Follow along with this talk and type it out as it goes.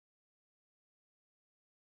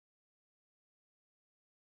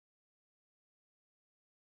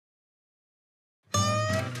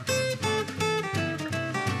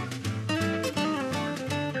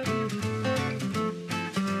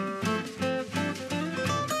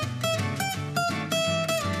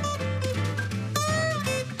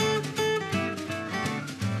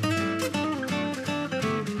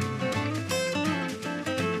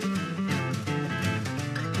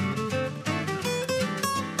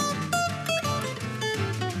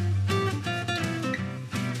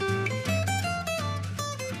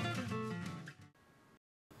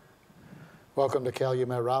Welcome to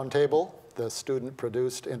Calumet Roundtable, the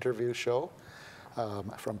student-produced interview show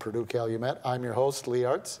from Purdue Calumet. I'm your host, Lee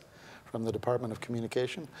Artz, from the Department of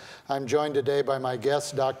Communication. I'm joined today by my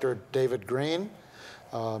guest, Dr. David Green,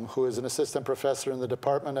 who is an assistant professor in the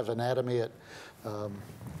Department of Anatomy at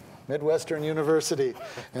Midwestern University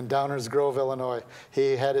in Downers Grove, Illinois.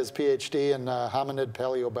 He had his PhD in hominid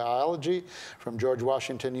paleobiology from George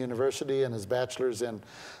Washington University and his bachelor's in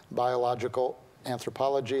biological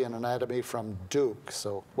anthropology and anatomy from Duke.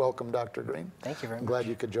 So welcome, Dr. Green. Thank you very much. I'm glad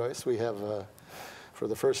you could join us. We have, for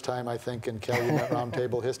the first time, I think, in Calumet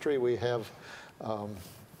Roundtable history, we have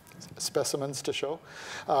specimens to show.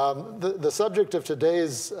 The subject of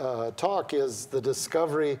today's talk is the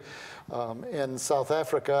discovery in South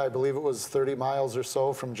Africa, I believe it was 30 miles or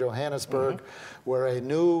so from Johannesburg, where a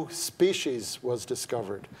new species was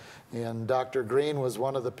discovered. And Dr. Green was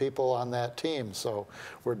one of the people on that team. So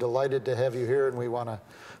we're delighted to have you here, and we want to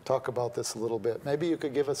talk about this a little bit. Maybe you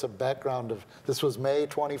could give us a background of, this was May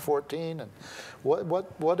 2014, and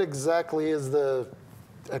what exactly is the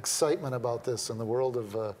excitement about this in the world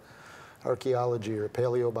of archaeology or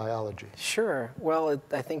paleobiology? Sure. Well,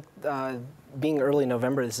 I think being early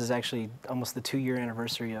November, this is actually almost the 2-year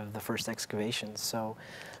anniversary of the first excavations. So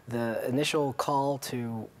the initial call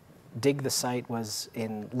to dig the site was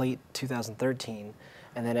in late 2013,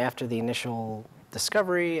 and then after the initial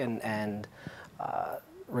discovery and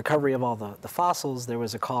recovery of all the fossils, there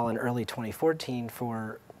was a call in early 2014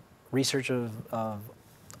 for research of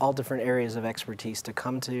all different areas of expertise to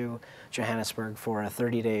come to Johannesburg for a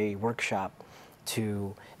 30-day workshop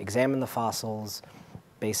to examine the fossils,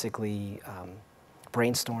 basically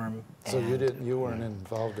brainstorm. So you weren't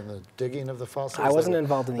involved in the digging of the fossils? I wasn't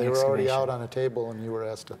involved in the excavation. They were already out on a table and you were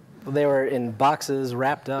asked to... They were in boxes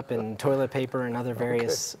wrapped up in toilet paper and other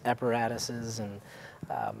various apparatuses, and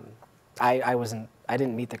I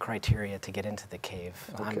didn't meet the criteria to get into the cave.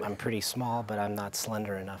 Okay. I'm pretty small, but I'm not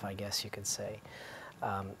slender enough, I guess you could say.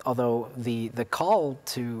 Although the call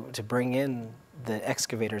to bring in the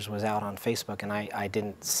excavators was out on Facebook, and I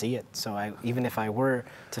didn't see it. So even if I were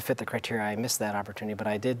to fit the criteria, I missed that opportunity. But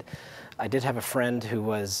I did have a friend who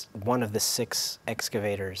was one of the 6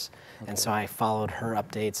 excavators, and so I followed her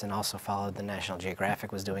updates and also followed the National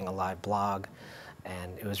Geographic was doing a live blog,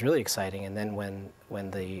 and it was really exciting. And then when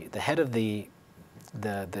the head of the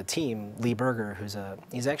team, Lee Berger,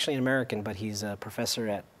 he's actually an American, but he's a professor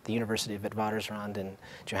at the University of Witwatersrand in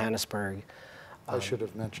Johannesburg. I should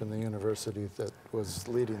have mentioned the university that was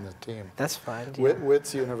leading the team. That's fine. Yeah.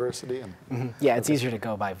 Wits University. And yeah, it's easier to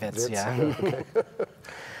go by Wits, yeah. Okay.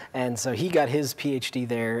 And so he got his PhD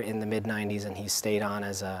there in the mid-90s, and he stayed on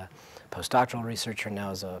as a postdoctoral researcher, now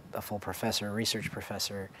as a full professor, research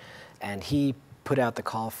professor. And he put out the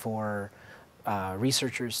call for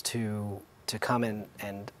researchers to come in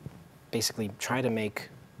and basically try to make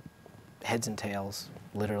heads and tails,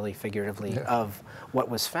 literally, figuratively, of what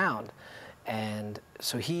was found. And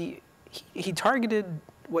so he targeted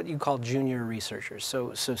what you call junior researchers,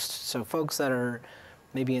 so folks that are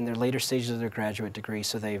maybe in their later stages of their graduate degree,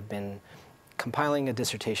 so they've been compiling a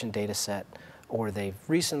dissertation data set, or they've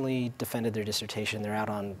recently defended their dissertation,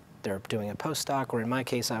 they're doing a postdoc, or in my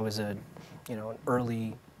case, I was an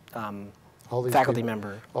early faculty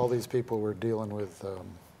member. All these people were dealing with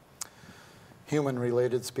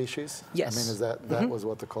human-related species? Yes. I mean, that was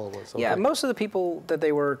what the call was? Okay. Yeah, most of the people that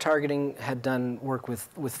they were targeting had done work with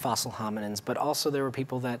fossil hominins, but also there were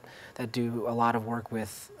people that do a lot of work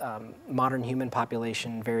with modern human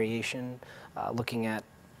population variation, looking at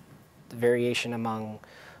the variation among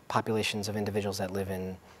populations of individuals that live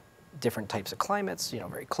in different types of climates,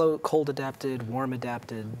 very cold adapted, warm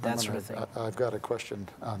adapted, that sort of thing. I've got a question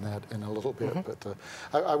on that in a little bit, but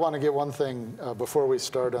I want to get one thing before we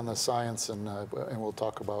start on the science, and we'll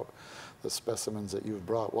talk about the specimens that you've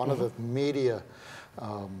brought. One of the media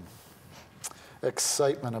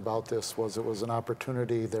excitement about this was it was an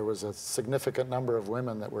opportunity. There was a significant number of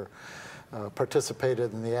women that were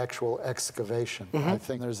participated in the actual excavation. I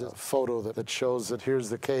think there's a photo that shows that here's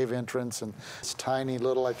the cave entrance, and it's tiny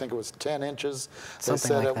little, I think it was 10 inches. They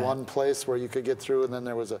said at one place where you could get through, and then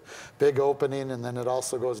there was a big opening, and then it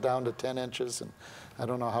also goes down to 10 inches. And I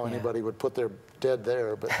don't know how anybody would put their dead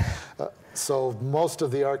there, but so most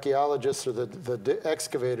of the archaeologists or the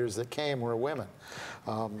excavators that came were women.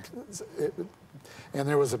 And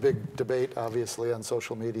there was a big debate, obviously, on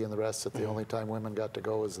social media and the rest, that the only time women got to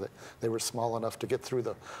go was that they were small enough to get through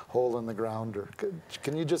the hole in the ground. Or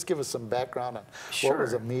can you just give us some background on what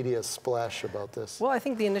was a media splash about this? Well, I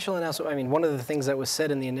think the initial announcement, I mean, one of the things that was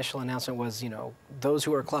said in the initial announcement was, those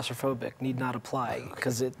who are claustrophobic need not apply,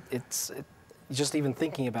 because it's just even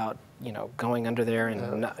thinking about you know, going under there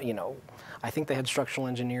and, not, you know, I think they had structural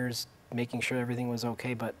engineers making sure everything was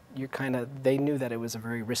okay, but they knew that it was a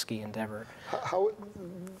very risky endeavor.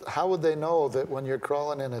 How would they know that when you're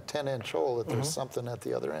crawling in a 10-inch hole that there's something at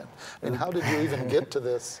the other end? I mean, how did you even get to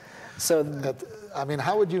this? I mean,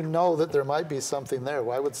 how would you know that there might be something there?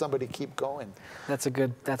 Why would somebody keep going? That's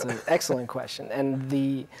an excellent question.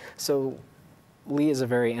 And so Lee is a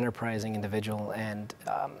very enterprising individual, and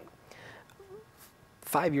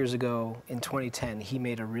 5 years ago, in 2010, he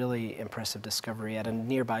made a really impressive discovery at a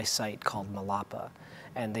nearby site called Malapa.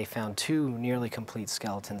 And they found 2 nearly complete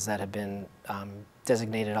skeletons that have been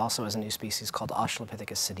designated also as a new species called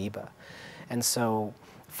Australopithecus sediba. And so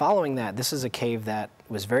following that, this is a cave that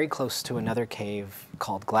was very close to another cave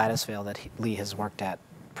called Gladysvale that Lee has worked at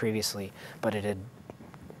previously, but it had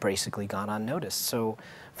basically gone unnoticed. So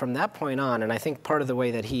from that point on, and I think part of the way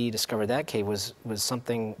that he discovered that cave was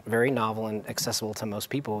something very novel and accessible to most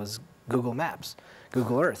people, was Google Maps,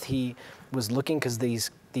 Google Earth. He was looking, because these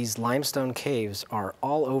limestone caves are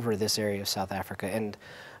all over this area of South Africa, and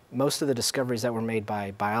most of the discoveries that were made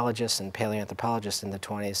by biologists and paleoanthropologists in the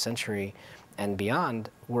 20th century and beyond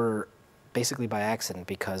were basically by accident,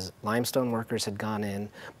 because limestone workers had gone in,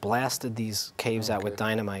 blasted these caves out with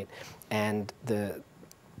dynamite, and the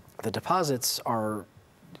deposits are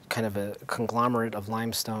kind of a conglomerate of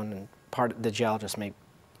limestone, and the geologists may,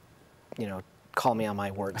 you know, call me on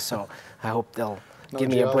my words, so I hope they'll give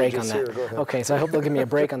me a break on that. Okay, so I hope they'll give me a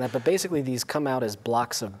break on that, but basically these come out as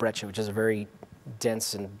blocks of breccia, which is a very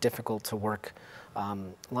dense and difficult to work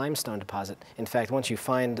limestone deposit. In fact, once you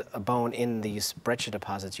find a bone in these breccia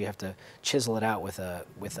deposits, you have to chisel it out with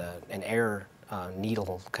an air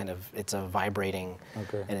needle, kind of. It's a vibrating,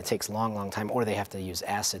 and it takes a long time. Or they have to use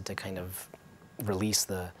acid to kind of release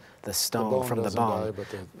the stone from the bone.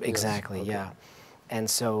 Exactly, yeah. And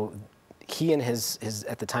so he and his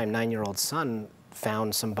at the time 9-year-old son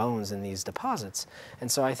found some bones in these deposits.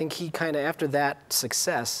 And so I think he kind of, after that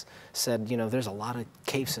success, said, you know, there's a lot of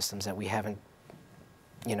cave systems that we haven't,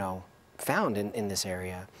 you know, found in this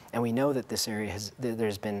area. And we know that this area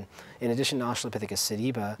there's been, in addition to Australopithecus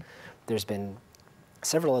sediba, there's been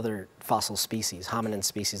several other fossil species, hominid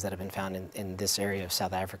species, that have been found in this area of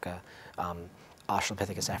South Africa.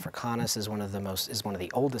 Australopithecus africanus is one of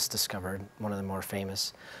the oldest discovered, one of the more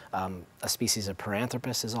famous. A species of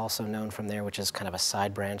Paranthropus is also known from there, which is kind of a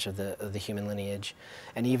side branch of the human lineage.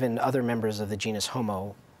 And even other members of the genus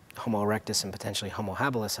Homo erectus and potentially Homo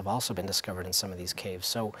habilis have also been discovered in some of these caves.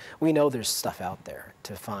 So we know there's stuff out there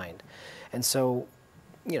to find. And so,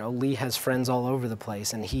 you know, Lee has friends all over the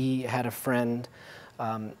place, and he had a friend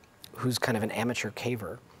who's kind of an amateur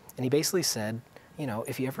caver. And he basically said, you know,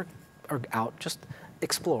 if you ever are out, just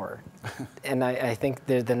explore. And I think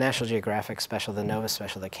the National Geographic special, the Nova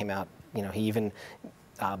special that came out, you know, he even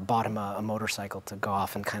bought him a motorcycle to go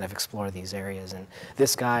off and kind of explore these areas. And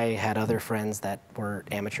this guy had other friends that were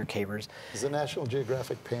amateur cavers. Is the National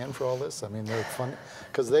Geographic paying for all this? I mean, they're fun,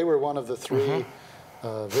 because they were one of the 3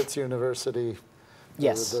 Wits University,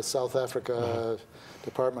 the South Africa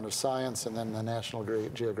Department of Science, and then the National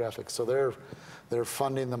Geographic. So they're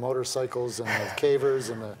funding the motorcycles and the cavers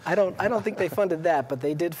and the... I don't think they funded that, but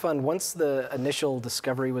they did fund, once the initial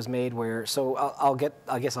discovery was made, where, so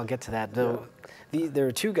I guess I'll get to that. There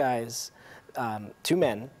are 2 guys, 2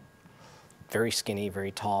 men, very skinny,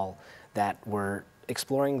 very tall, that were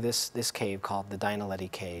exploring this cave called the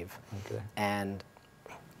Naledi cave. And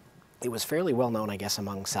it was fairly well known, I guess,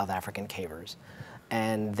 among South African cavers.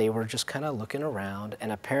 And they were just kind of looking around,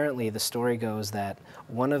 and apparently the story goes that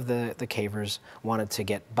one of the cavers wanted to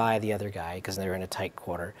get by the other guy because they were in a tight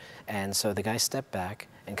quarter, and so the guy stepped back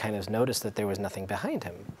and kind of noticed that there was nothing behind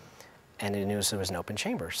him, and he knew there was an open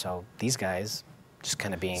chamber. So these guys, just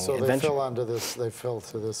kind of being adventurous. So they fell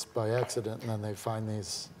to this by accident, and then they find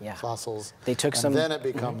these fossils. They took and then it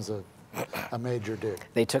becomes a major dig.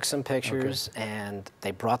 They took some pictures, and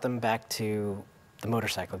they brought them back to the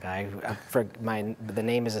motorcycle guy, the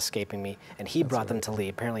name is escaping me, and he brought them to Lee.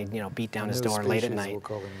 Apparently, you know, beat down his door late at night. We'll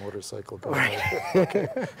call him motorcycle guy.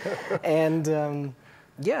 Right. And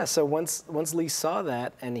yeah, so once Lee saw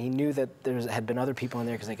that, and he knew that there had been other people in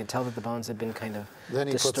there, because they could tell that the bones had been kind of Then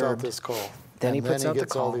he disturbed. puts out this call. Then he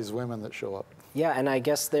gets all these women that show up. Yeah, and I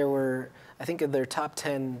guess there were, I think of their top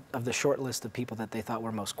 10 of the short list of people that they thought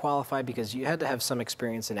were most qualified, because you had to have some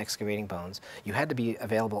experience in excavating bones. You had to be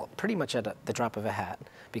available pretty much at the drop of a hat,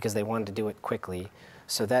 because they wanted to do it quickly.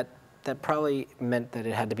 So that probably meant that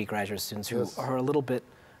it had to be graduate students who are a little bit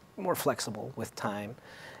more flexible with time.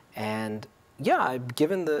 And yeah,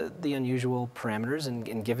 given the unusual parameters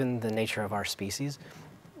and given the nature of our species,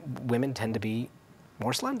 women tend to be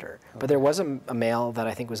more slender. But there was a male that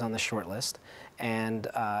I think was on the short list, and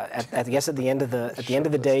I guess at the end of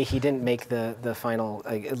the day, he didn't make the final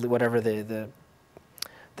whatever the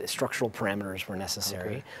structural parameters were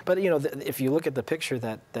necessary. Okay. But you know, if you look at the picture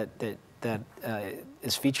that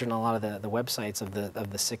is featured on a lot of the websites of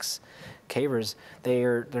the 6 cavers,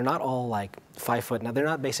 they're not all like 5 foot. Now they're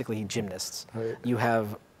not basically gymnasts. Right. You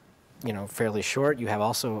have, you know, fairly short. You have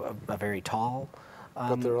also a very tall.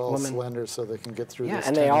 But they're all women. slender, so they can get through Yeah, this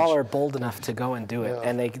and they all are bold enough to go and do it, Yeah.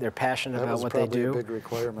 and they're passionate about what they do. That was probably a big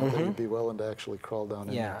requirement, that you'd be willing to actually crawl down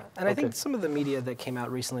in Yeah, there. and I think some of the media that came out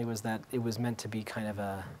recently was that it was meant to be kind of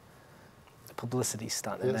a publicity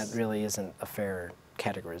stunt, and Yes. that really isn't a fair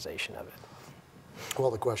categorization of it.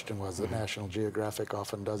 Well, the question was that National Geographic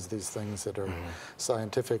often does these things that are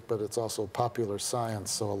scientific, but it's also popular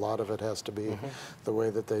science, so a lot of it has to be the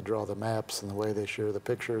way that they draw the maps and the way they share the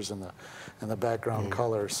pictures and the background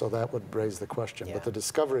color, so that would raise the question. Yeah. But the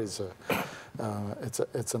discovery's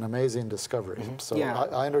it's an amazing discovery. So Yeah.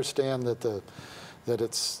 I understand that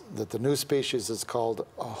the new species is called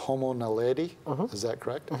Homo Naledi. Is that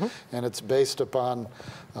correct? And it's based upon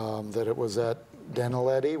that it was at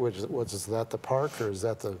Naledi, which is that the park, or is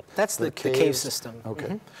that the That's the cave caves? system.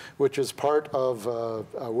 Okay, which is part of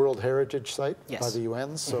a World Heritage Site by Yes. the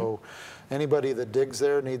UN. So anybody that digs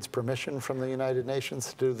there needs permission from the United Nations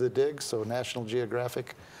to do the dig. So National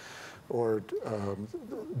Geographic or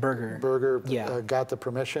Berger Yeah. got the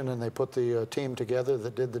permission, and they put the team together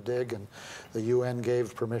that did the dig, and the UN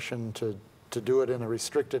gave permission to do it in a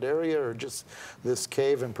restricted area, or just this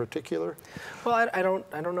cave in particular? Well, I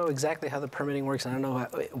don't know exactly how the permitting works. I don't know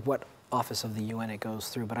what office of the UN it goes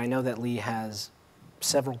through, but I know that Lee has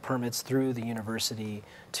several permits through the university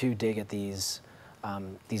to dig at these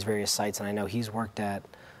various sites, and I know he's worked at,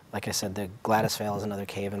 like I said, the Gladys Vale is another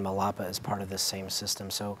cave, and Malapa is part of this same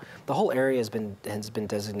system. So the whole area has been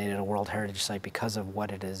designated a World Heritage Site because of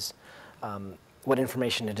what it is, what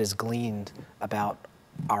information it has gleaned about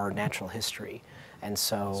our natural history. And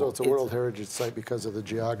so it's a World Heritage Site because of the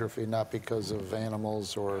geography, not because of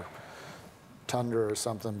animals or tundra or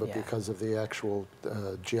something, but because of the actual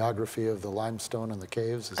geography of the limestone and the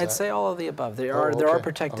caves? I'd say all of the above. There are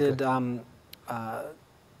protected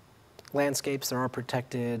landscapes, there are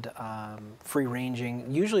protected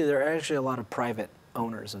free-ranging. Usually there are actually a lot of private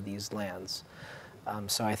owners of these lands.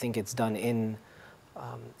 So I think it's done in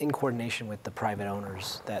coordination with the private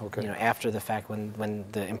owners that, you know, after the fact, when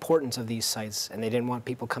the importance of these sites, and they didn't want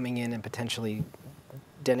people coming in and potentially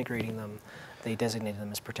denigrating them, they designated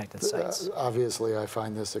them as protected sites. Obviously, I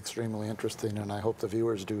find this extremely interesting, and I hope the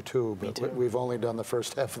viewers do too. But Me too. We've only done the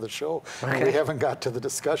first half of the show. Okay. And we haven't got to the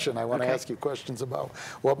discussion. I want to Okay. ask you questions about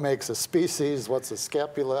what makes a species, what's a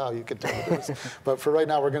scapula, how you can tell this. But for right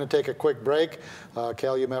now, we're going to take a quick break.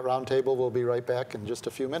 Calumet Roundtable will be right back in just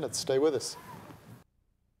a few minutes. Stay with us.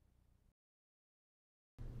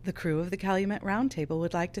 The crew of the Calumet Roundtable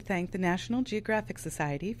would like to thank the National Geographic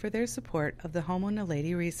Society for their support of the Homo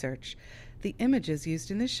Naledi research. The images used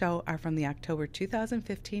in this show are from the October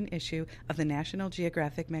 2015 issue of the National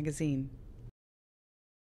Geographic magazine.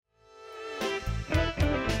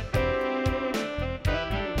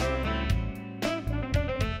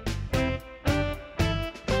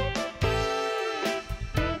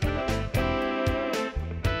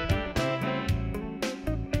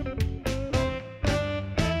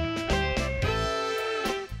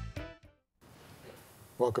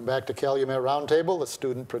 Welcome back to Calumet Roundtable, the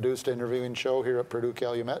student-produced interviewing show here at Purdue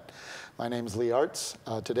Calumet. My name is Lee Artz.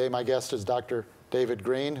 Today my guest is Dr. David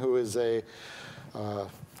Green, who is a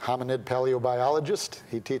hominid paleobiologist.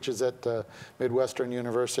 He teaches at Midwestern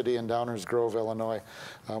University in Downers Grove, Illinois.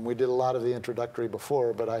 We did a lot of the introductory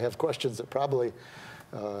before, but I have questions that probably,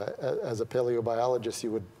 as a paleobiologist,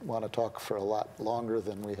 you would want to talk for a lot longer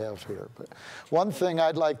than we have here. But one thing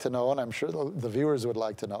I'd like to know, and I'm sure the viewers would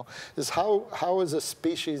like to know, is how is a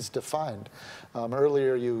species defined?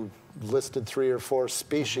 Earlier you listed 3 or 4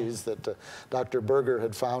 species that Dr. Berger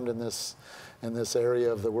had found in this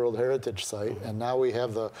area of the World Heritage Site, and now we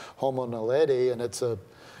have the Homo Naledi, and it's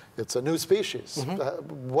a new species.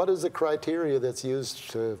 What is the criteria that's used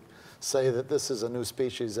to say that this is a new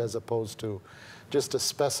species as opposed to just a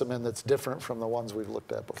specimen that's different from the ones we've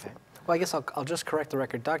looked at before? Okay. Well, I guess I'll just correct the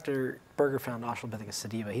record. Dr. Berger found Australopithecus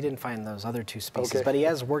sediva. He didn't find those other 2 species, but he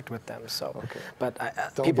has worked with them. So, but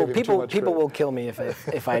people will kill me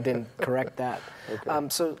if I didn't correct that.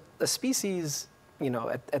 So a species, you know,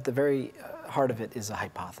 at the very heart of it is a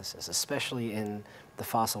hypothesis, especially in the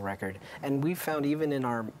fossil record. And we've found even in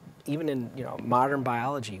you know, modern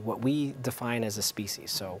biology, what we define as a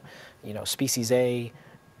species. So, you know, species A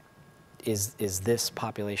is this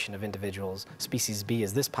population of individuals, species B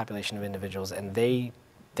is this population of individuals, and they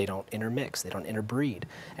don't intermix, they don't interbreed.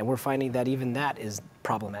 And we're finding that even that is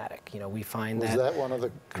problematic. You know, we find Was that one of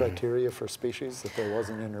the criteria for species, that there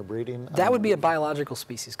wasn't interbreeding? That would be a biological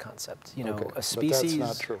species concept. You know, okay. a species. But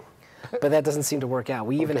that's not true. But that doesn't seem to work out.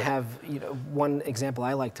 We even have, you know, one example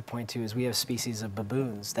I like to point to is we have species of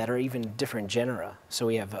baboons that are even different genera. So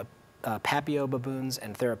we have Papio baboons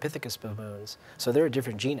and Therapithecus baboons. So they're a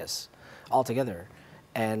different genus altogether.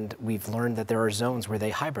 And we've learned that there are zones where they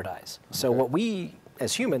hybridize. So what we,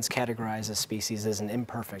 as humans, categorize as species as an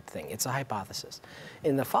imperfect thing. It's a hypothesis.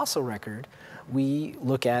 In the fossil record, we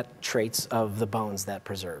look at traits of the bones that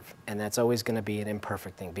preserve. And that's always going to be an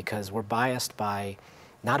imperfect thing because we're biased by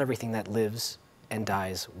not everything that lives and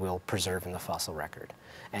dies will preserve in the fossil record.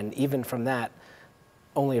 And even from that,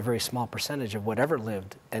 only a very small percentage of whatever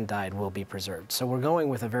lived and died will be preserved. So we're going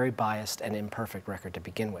with a very biased and imperfect record to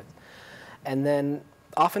begin with. And then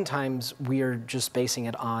oftentimes we are just basing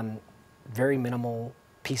it on very minimal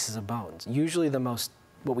pieces of bones. Usually the most,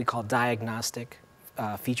 what we call diagnostic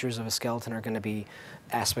features of a skeleton are going to be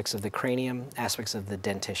aspects of the cranium, aspects of the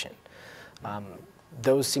dentition.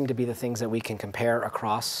 Those seem to be the things that we can compare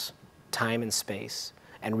across time and space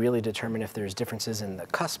and really determine if there's differences in the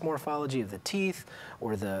cusp morphology of the teeth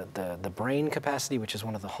or the brain capacity, which is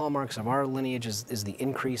one of the hallmarks of our lineage, is the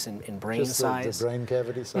increase in brain size. The brain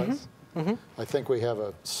cavity size? I think we have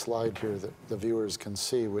a slide here that the viewers can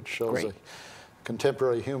see, which shows a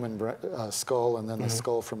contemporary human skull and then the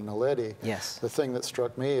skull from Naledi. Yes. The thing that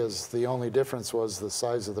struck me is the only difference was the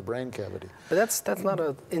size of the brain cavity. But that's not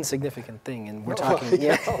an insignificant thing, and we're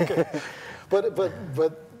talking. Okay. But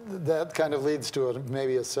that kind of leads to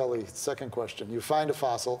maybe a silly second question. You find a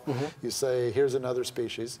fossil, you say, here's another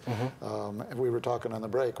species. We were talking on the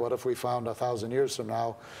break, what if we found 1,000 years from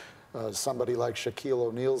now somebody like Shaquille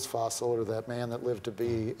O'Neal's fossil, or that man that lived to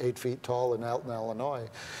be 8 feet tall in Alton, Illinois,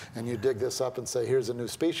 and you dig this up and say, here's a new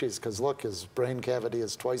species, because look, his brain cavity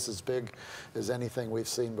is twice as big as anything we've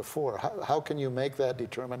seen before. How can you make that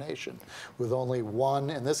determination with only one,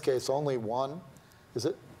 in this case, only one? Was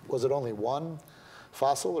it only one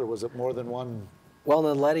fossil, or was it more than one? Well,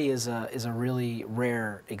 Naledi is a really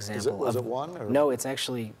rare example. Was it one? Or? No, it's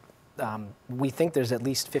actually, we think there's at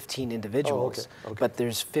least 15 individuals, but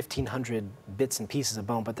there's 1,500 bits and pieces of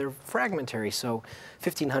bone, but they're fragmentary, so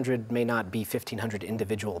 1,500 may not be 1,500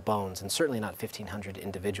 individual bones, and certainly not 1,500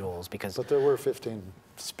 individuals, because... But there were 15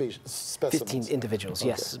 specimens. 15 individuals,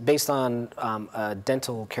 yes, based on a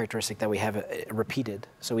dental characteristic that we have repeated.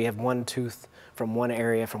 So we have one tooth from one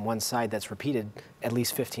area, from one side, that's repeated at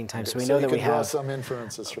least 15 times. So we know that we have... So you can draw some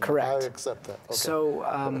inferences from correct. That. I accept that. Okay.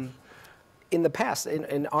 So in the past,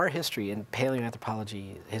 in our history, in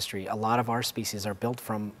paleoanthropology history, a lot of our species are built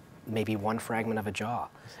from maybe one fragment of a jaw.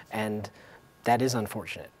 And that is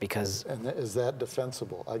unfortunate because... And is that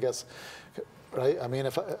defensible? I guess, right? I mean,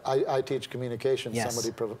 if I teach communication,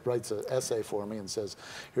 somebody writes an essay for me and says,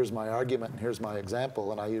 here's my argument and here's my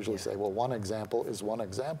example. And I usually say, well, one example is one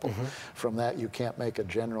example. From that, you can't make a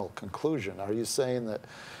general conclusion. Are you saying that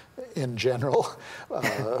in general,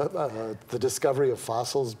 the discovery of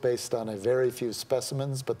fossils based on a very few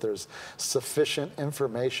specimens, but there's sufficient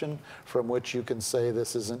information from which you can say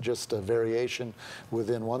this isn't just a variation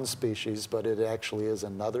within one species, but it actually is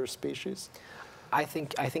another species? I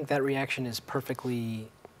think that reaction is perfectly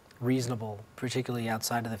reasonable, particularly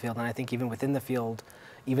outside of the field. And I think even within the field,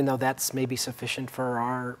 even though that's maybe sufficient for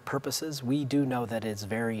our purposes, we do know that it's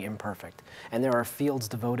very imperfect. And there are fields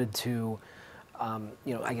devoted to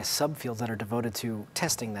I guess subfields that are devoted to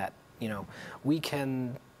testing that. We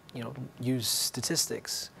can, use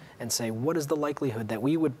statistics and say, what is the likelihood that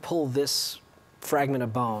we would pull this fragment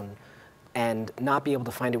of bone and not be able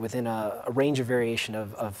to find it within a range of variation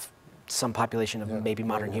of some population of maybe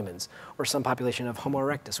modern humans, or some population of Homo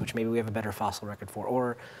erectus, which maybe we have a better fossil record for,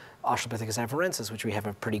 or Australopithecus afarensis, which we have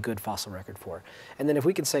a pretty good fossil record for. And then if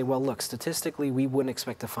we can say, well, look, statistically, we wouldn't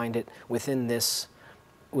expect to find it within this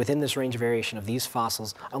range of variation of these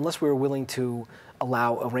fossils, unless we were willing to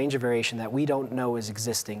allow a range of variation that we don't know is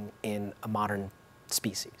existing in a modern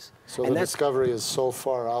species. So the discovery is so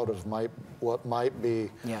far out of what might be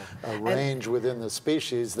a range within the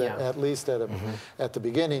species that at least at the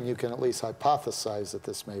beginning you can at least hypothesize that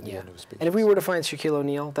this may be a new species. And if we were to find Shaquille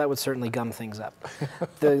O'Neal, that would certainly gum things up.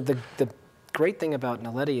 The great thing about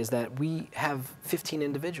Naledi is that we have 15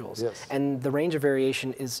 individuals, and the range of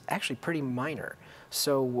variation is actually pretty minor.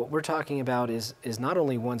 So what we're talking about is not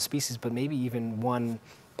only one species, but maybe even one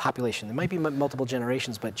population. There might be multiple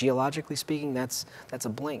generations, but geologically speaking, that's a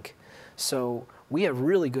blink. So we have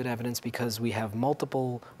really good evidence because we have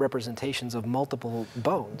multiple representations of multiple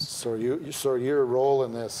bones. So your role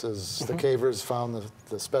in this is the cavers found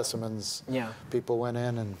the specimens. Yeah. People went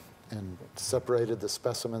in and separated the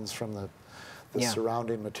specimens from the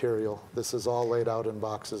surrounding material. This is all laid out in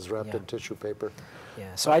boxes wrapped in tissue paper.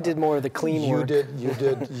 Yeah, so I did more of the clean work.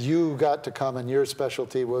 You got to come, and your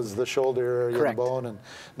specialty was the shoulder area of the bone, and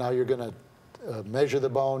now you're going to measure the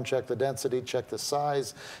bone, check the density, check the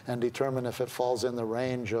size, and determine if it falls in the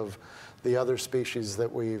range of the other species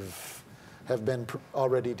that have been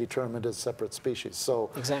already determined as separate species.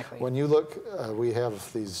 So when you look, we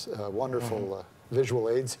have these wonderful visual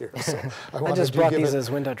aids here. So I just brought these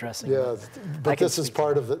as window dressing. Yeah, but this is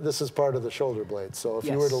part of the shoulder blade. So if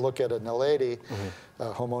you were to look at a Naledi,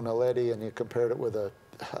 Homo Naledi, and you compared it with a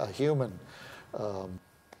human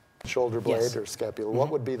shoulder blade or scapula, what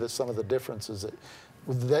would be some of the differences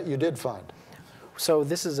that you did find? So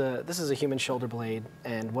this is a human shoulder blade,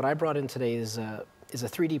 and what I brought in today is a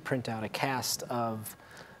 3D printout, a cast of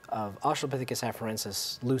Australopithecus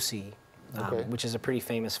afarensis, Lucy, which is a pretty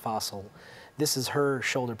famous fossil. This is her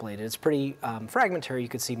shoulder blade. It's pretty fragmentary. You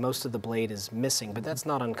could see most of the blade is missing, but that's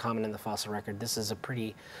not uncommon in the fossil record. This is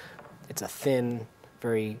it's a thin,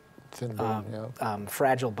 very thin bone,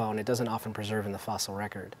 fragile bone. It doesn't often preserve in the fossil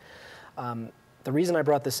record. The reason I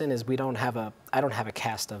brought this in is I don't have a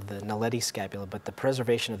cast of the Naledi scapula, but the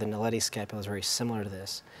preservation of the Naledi scapula is very similar to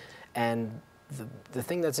this. And the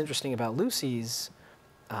thing that's interesting about Lucy's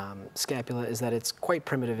scapula is that it's quite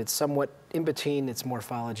primitive. It's somewhat in between its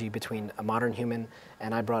morphology between a modern human,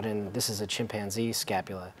 and I brought in, this is a chimpanzee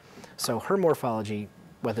scapula. So her morphology,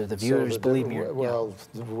 whether the viewers believe me or well,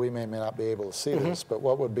 we may not be able to see this, but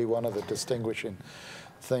what would be one of the distinguishing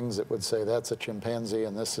things that would say that's a chimpanzee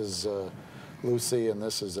and this is Lucy and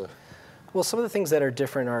this is a... Well, some of the things that are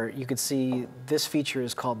different are, you could see this feature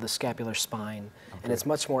is called the scapular spine, and it's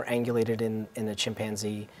much more angulated in a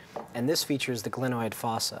chimpanzee. And this feature is the glenoid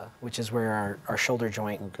fossa, which is where our shoulder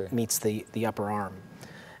joint meets the upper arm.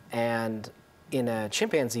 And in a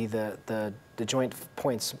chimpanzee, the joint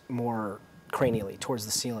points more cranially towards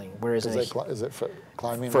the ceiling, whereas is it for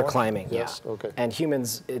climbing? For climbing, yes. Yeah. Okay. And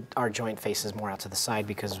humans, our joint faces more out to the side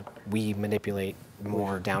because we manipulate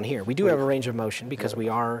more down here. We do have a range of motion because we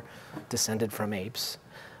are descended from apes,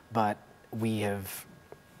 but we have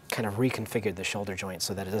kind of reconfigured the shoulder joint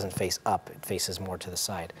so that it doesn't face up, it faces more to the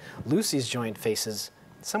side. Lucy's joint faces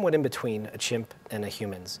somewhat in between a chimp and a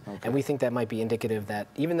human's. And we think that might be indicative that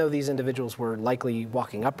even though these individuals were likely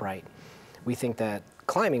walking upright, we think that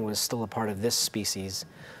climbing was still a part of this species'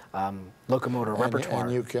 locomotor repertoire.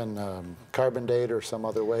 And you can carbon date or some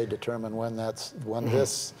other way determine when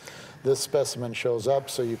this specimen shows up,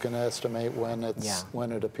 so you can estimate when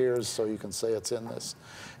it appears, so you can say it's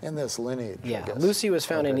in this lineage. Yeah, I guess. Lucy was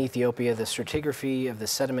found in Ethiopia. The stratigraphy of the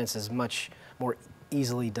sediments is much more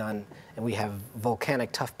easily done, and we have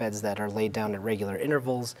volcanic tuff beds that are laid down at regular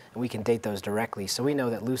intervals, and we can date those directly. So we know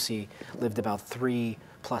that Lucy lived about 3+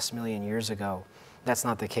 million years ago. That's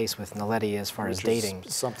not the case with Naledi as far as dating.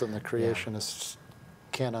 Something the creationists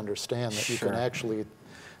can't understand, that you can actually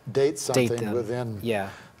date something within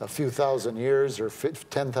a few thousand years or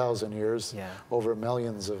 10,000 years over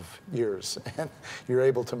millions of years, and you're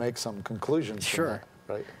able to make some conclusions from that,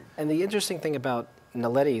 right? And the interesting thing about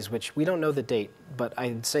Naledi's, which we don't know the date, but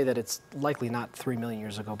I'd say that it's likely not 3 million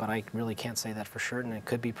years ago, but I really can't say that for sure, and it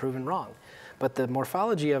could be proven wrong. But the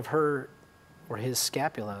morphology of her or his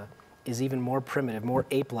scapula is even more primitive, more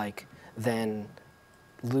ape-like than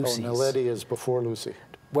Lucy's. Oh, Naledi is before Lucy.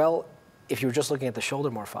 Well, if you were just looking at the shoulder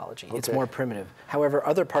morphology, it's more primitive. However,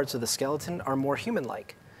 other parts of the skeleton are more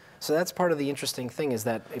human-like. So that's part of the interesting thing, is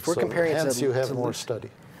that if we're comparing it to... Hence you have more study.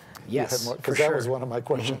 Yes, because that was one of my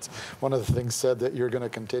questions. One of the things said that you're going to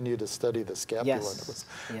continue to study the scapula. Yes.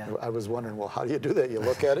 I was wondering, well, how do you do that? You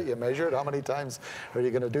look at it, you measure it. How many times are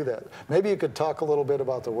you going to do that? Maybe you could talk a little bit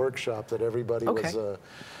about the workshop that everybody was...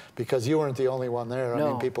 because you weren't the only one there. No.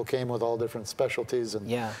 I mean, people came with all different specialties, and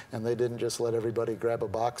they didn't just let everybody grab a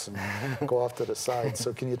box and go off to the side.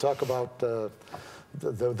 So can you talk about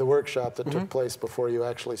the workshop that took place before you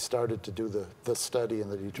actually started to do the study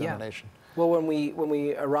and the determination? Well, when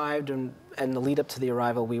we arrived and the lead up to the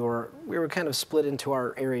arrival, we were kind of split into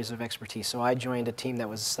our areas of expertise. So I joined a team that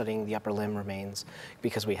was studying the upper limb remains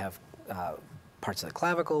because we have parts of the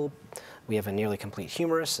clavicle, we have a nearly complete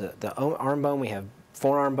humerus, the arm bone, we have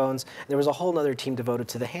forearm bones. There was a whole other team devoted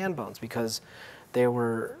to the hand bones because there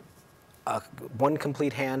were one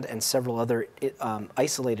complete hand and several other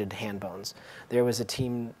isolated hand bones. There was a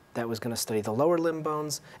team that was going to study the lower limb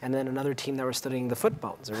bones, and then another team that was studying the foot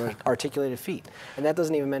bones, or articulated feet. And that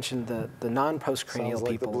doesn't even mention the non-postcranial Sounds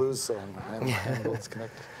like people. the blues song. Hand bones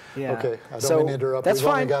connected. Yeah. Okay, I don't mean to interrupt. We've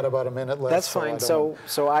only got about a minute left. That's fine.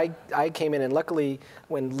 So I came in, and luckily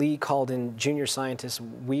when Lee called in junior scientists,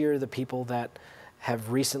 we're the people that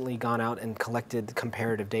have recently gone out and collected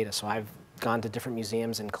comparative data. So I've gone to different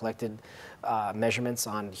museums and collected measurements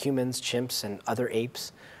on humans, chimps, and other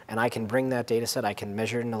apes, and I can bring that data set, I can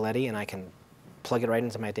measure Naledi, and I can plug it right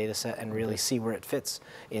into my data set and really see where it fits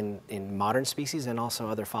in modern species and also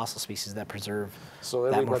other fossil species that preserve So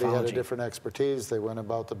that everybody had a morphology. different expertise. They went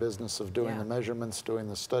about the business of doing the measurements, doing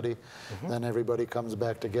the study. Then everybody comes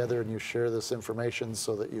back together and you share this information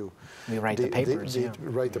so that you write the papers.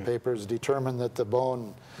 write the papers, determine that the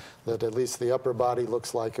bone, that at least the upper body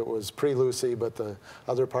looks like it was pre-Lucy, but the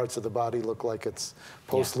other parts of the body look like it's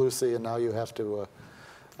post-Lucy, and now you have to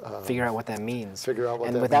figure out what that means. Figure out what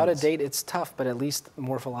and that without means. a date, it's tough, but at least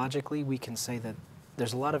morphologically, we can say that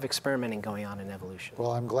there's a lot of experimenting going on in evolution.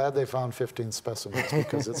 Well, I'm glad they found 15 specimens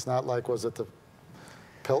because it's not like, was it the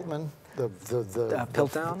Piltman? The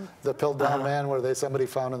Piltdown? The Piltdown man, where somebody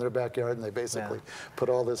found in their backyard and they basically put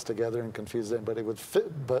all this together and confused anybody with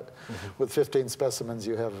but with 15 specimens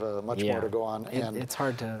you have much more to go on. And it's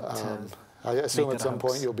hard to I assume make at that some a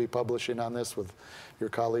point hoax. you'll be publishing on this with your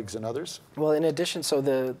colleagues and others. Well, in addition, so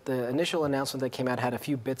the initial announcement that came out had a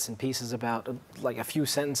few bits and pieces about, like a few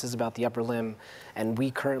sentences about the upper limb, and we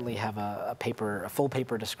currently have a full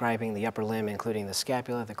paper describing the upper limb, including the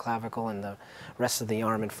scapula, the clavicle, and the rest of the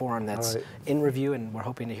arm and forearm that's in review, and we're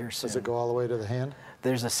hoping to hear soon. Does it go all the way to the hand?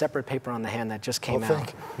 There's a separate paper on the hand that just came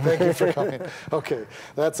out. Thank you for coming. Okay,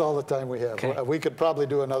 that's all the time we have. Okay. We could probably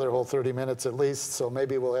do another whole 30 minutes at least, so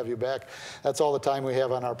maybe we'll have you back. That's all the time we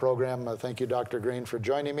have on our program. Thank you, Dr. Green, for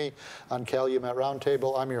joining me on Calumet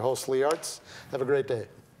Roundtable. I'm your host, Lee Artz. Have a great day.